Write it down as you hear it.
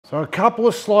So a couple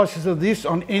of slices of this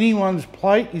on anyone's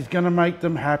plate is going to make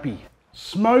them happy.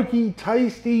 Smoky,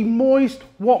 tasty, moist.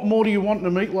 What more do you want in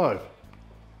a meatloaf?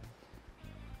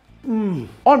 I'm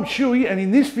Schuey, and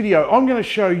in this video I'm going to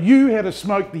show you how to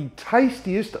smoke the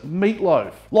tastiest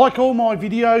meatloaf. Like all my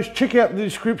videos, check out the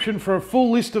description for a full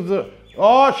list of the...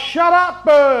 Oh, shut up,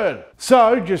 bird!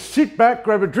 So just sit back,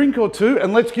 grab a drink or two,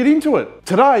 and let's get into it.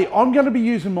 Today I'm going to be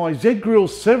using my Z-Grill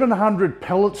 700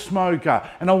 pellet smoker,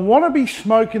 and I want to be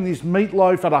smoking this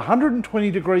meatloaf at 120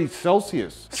 degrees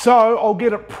Celsius. So I'll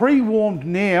get it pre-warmed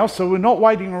now so we're not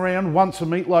waiting around once the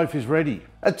meatloaf is ready.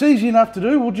 It's easy enough to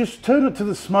do. We'll just turn it to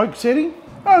the smoke setting.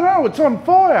 Oh no, it's on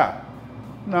fire.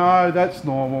 No, that's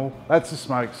normal. That's the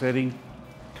smoke setting.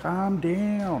 Calm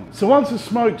down. So once the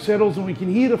smoke settles and we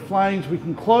can hear the flames, we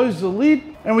can close the lid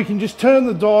and we can just turn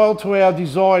the dial to our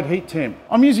desired heat temp.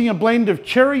 I'm using a blend of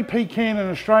cherry, pecan and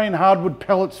Australian hardwood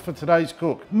pellets for today's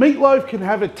cook. Meatloaf can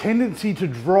have a tendency to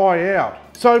dry out.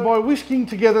 So by whisking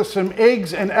together some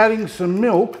eggs and adding some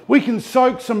milk, we can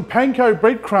soak some panko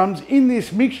breadcrumbs in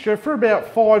this mixture for about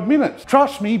 5 minutes.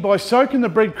 Trust me, by soaking the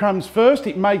breadcrumbs first,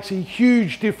 it makes a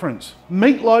huge difference.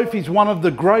 Meatloaf is one of the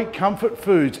great comfort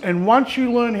foods, and once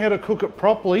you learn how to cook it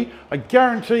properly, I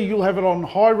guarantee you'll have it on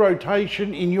high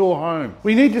rotation in your home.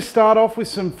 We need to start off with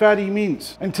some fatty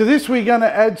mince, and to this we're going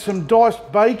to add some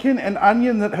diced bacon and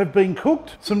onion that have been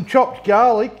cooked, some chopped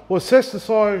garlic,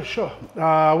 Worcestershire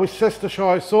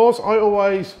sauce. I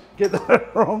always get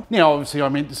that wrong. Now obviously I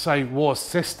meant to say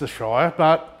Worcestershire,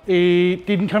 but it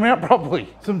didn't come out properly.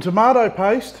 Some tomato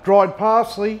paste, dried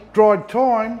parsley, dried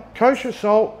thyme, kosher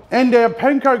salt, and our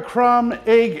panko crumb,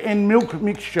 egg and milk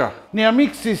mixture. Now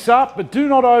mix this up, but do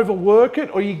not overwork it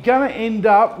or you're gonna end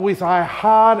up with a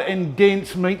hard and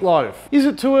dense meatloaf. Is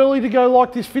it too early to go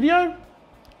like this video?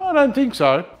 I don't think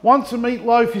so. Once the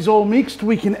meatloaf is all mixed,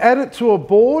 we can add it to a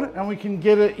board and we can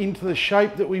get it into the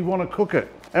shape that we want to cook it.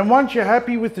 And once you're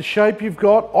happy with the shape you've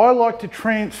got, I like to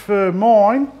transfer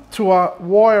mine to a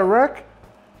wire rack,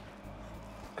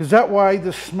 because that way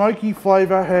the smoky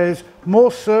flavour has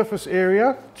more surface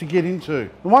area to get into.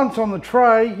 Once on the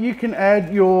tray, you can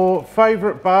add your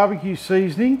favourite barbecue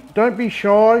seasoning. Don't be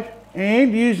shy,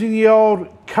 and using the old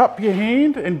cup your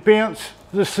hand and bounce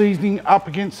the seasoning up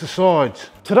against the sides.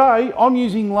 Today I'm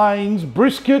using Lane's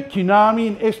brisket, unami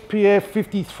and SPF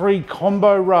 53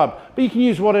 combo rub, but you can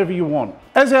use whatever you want.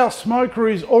 As our smoker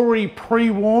is already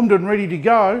pre-warmed and ready to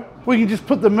go, we can just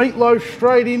put the meatloaf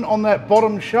straight in on that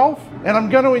bottom shelf, and I'm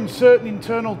going to insert an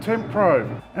internal temp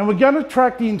probe. And we're going to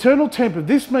track the internal temp of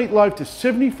this meatloaf to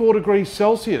 74 degrees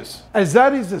Celsius, as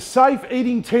that is the safe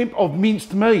eating temp of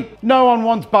minced meat. No one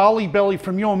wants barley belly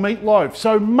from your meatloaf,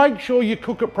 so make sure you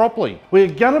cook it properly. We're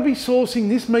going to be sourcing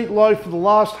this meatloaf for the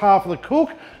last half of the cook,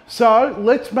 so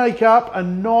let's make up a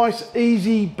nice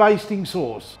easy basting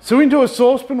sauce. So into a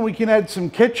saucepan we can add some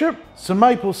ketchup, some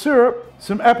maple syrup,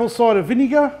 some apple cider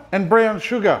vinegar and brown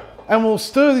sugar. And we'll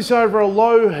stir this over a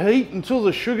low heat until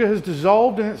the sugar has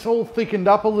dissolved and it's all thickened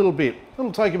up a little bit.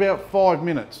 It'll take about 5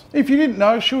 minutes. If you didn't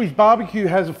know, Schueys Barbecue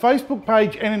has a Facebook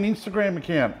page and an Instagram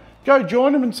account. Go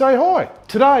join them and say hi.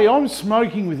 Today I'm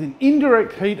smoking with an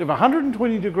indirect heat of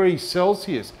 120 degrees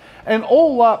Celsius. And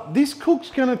all up, this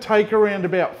cook's going to take around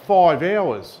about 5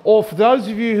 hours. Or for those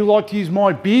of you who like to use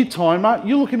my beer timer,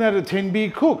 you're looking at a 10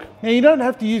 beer cook. Now you don't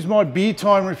have to use my beer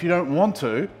timer if you don't want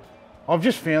to. I've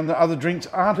just found that other drinks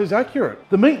aren't as accurate.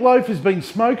 The meatloaf has been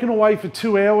smoking away for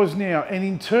 2 hours now, and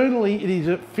internally it is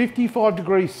at 55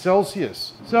 degrees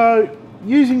Celsius. So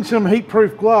using some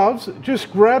heat-proof gloves,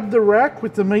 just grab the rack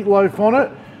with the meatloaf on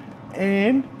it,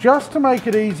 and just to make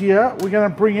it easier, we're going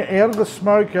to bring it out of the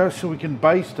smoker so we can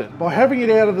baste it. By having it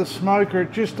out of the smoker,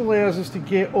 it just allows us to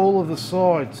get all of the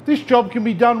sides. This job can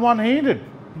be done one-handed,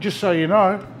 just so you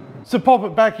know. So pop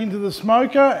it back into the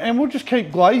smoker and we'll just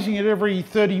keep glazing it every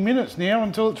 30 minutes now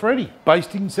until it's ready.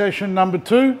 Basting session number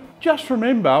 2. Just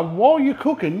remember, while you're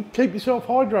cooking, keep yourself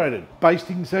hydrated.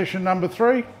 Basting session number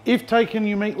 3. If taking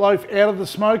your meatloaf out of the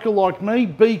smoker like me,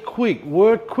 be quick,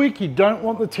 work quick. You don't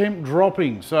want the temp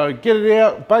dropping. So get it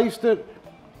out, baste it,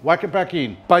 whack it back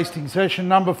in. Basting session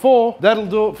number 4. That'll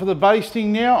do it for the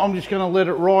basting now. I'm just going to let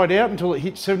it ride out until it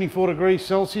hits 74 degrees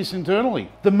Celsius internally.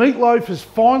 The meatloaf has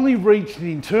finally reached an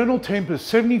internal temp of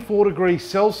 74 degrees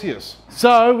Celsius.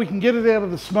 So we can get it out of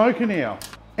the smoker now.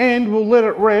 And we'll let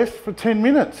it rest for 10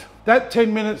 minutes. That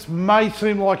 10 minutes may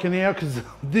seem like an hour because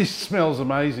this smells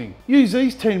amazing. Use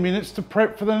these 10 minutes to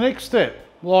prep for the next step,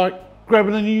 like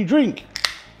grabbing a new drink.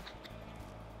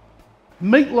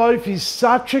 Meatloaf is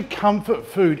such a comfort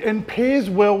food and pairs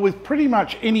well with pretty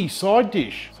much any side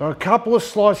dish. So a couple of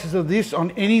slices of this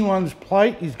on anyone's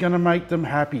plate is going to make them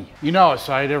happy. You know I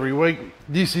say it every week,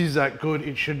 this is that good,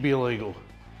 it should be illegal.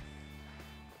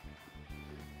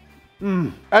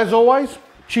 As always,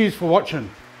 cheers for watching.